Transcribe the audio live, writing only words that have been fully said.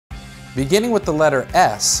Beginning with the letter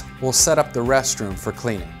S, we'll set up the restroom for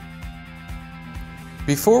cleaning.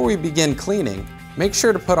 Before we begin cleaning, make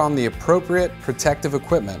sure to put on the appropriate protective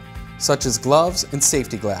equipment such as gloves and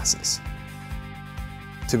safety glasses.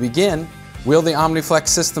 To begin, wheel the OmniFlex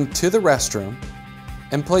system to the restroom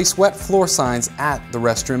and place wet floor signs at the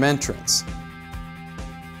restroom entrance.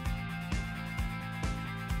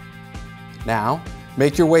 Now,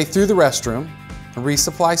 make your way through the restroom and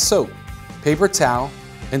resupply soap, paper towel,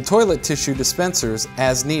 and toilet tissue dispensers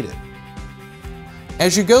as needed.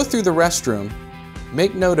 As you go through the restroom,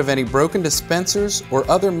 make note of any broken dispensers or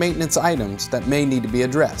other maintenance items that may need to be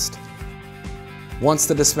addressed. Once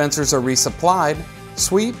the dispensers are resupplied,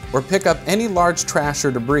 sweep or pick up any large trash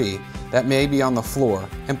or debris that may be on the floor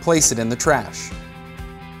and place it in the trash.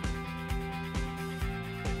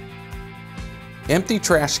 Empty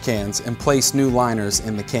trash cans and place new liners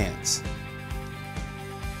in the cans.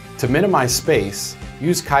 To minimize space,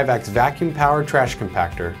 use Kivak's vacuum-powered trash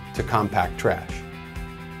compactor to compact trash.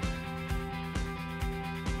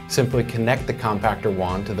 Simply connect the compactor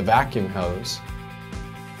wand to the vacuum hose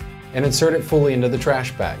and insert it fully into the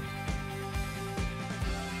trash bag.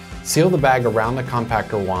 Seal the bag around the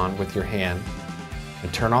compactor wand with your hand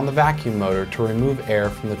and turn on the vacuum motor to remove air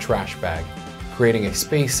from the trash bag, creating a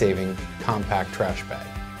space-saving compact trash bag.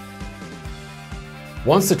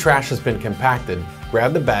 Once the trash has been compacted,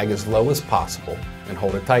 grab the bag as low as possible and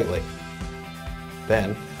hold it tightly.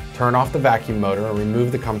 Then, turn off the vacuum motor and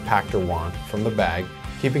remove the compactor wand from the bag,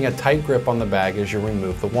 keeping a tight grip on the bag as you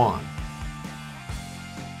remove the wand.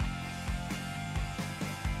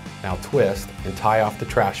 Now twist and tie off the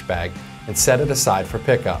trash bag and set it aside for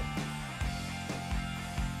pickup.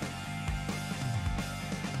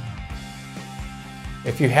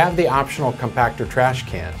 If you have the optional compactor trash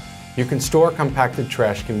can, you can store compacted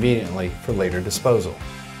trash conveniently for later disposal.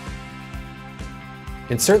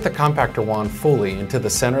 Insert the compactor wand fully into the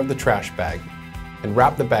center of the trash bag and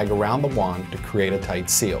wrap the bag around the wand to create a tight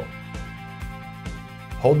seal.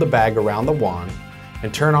 Hold the bag around the wand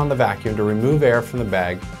and turn on the vacuum to remove air from the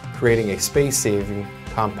bag, creating a space-saving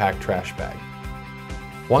compact trash bag.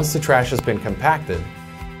 Once the trash has been compacted,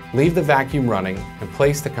 leave the vacuum running and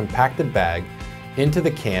place the compacted bag into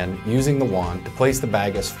the can using the wand to place the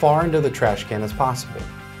bag as far into the trash can as possible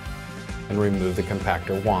and remove the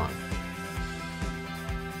compactor wand.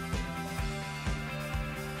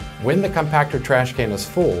 When the compactor trash can is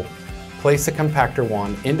full, place the compactor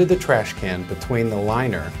wand into the trash can between the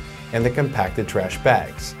liner and the compacted trash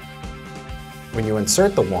bags. When you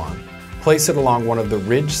insert the wand, place it along one of the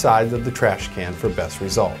ridge sides of the trash can for best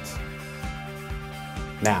results.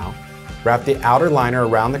 Now, wrap the outer liner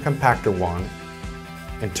around the compactor wand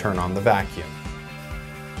and turn on the vacuum.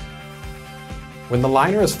 When the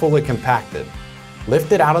liner is fully compacted,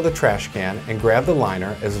 lift it out of the trash can and grab the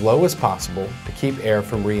liner as low as possible to keep air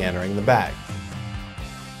from re-entering the bag.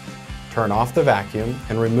 Turn off the vacuum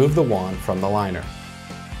and remove the wand from the liner.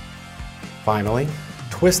 Finally,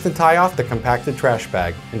 twist and tie off the compacted trash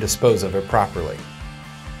bag and dispose of it properly.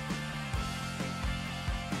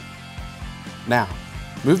 Now,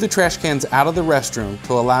 move the trash cans out of the restroom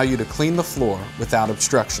to allow you to clean the floor without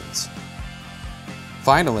obstructions.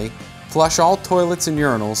 Finally, flush all toilets and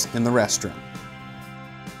urinals in the restroom.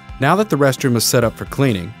 Now that the restroom is set up for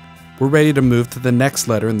cleaning, we're ready to move to the next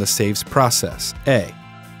letter in the SAVES process, A.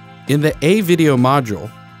 In the A video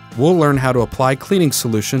module, we'll learn how to apply cleaning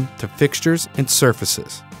solution to fixtures and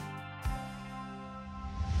surfaces.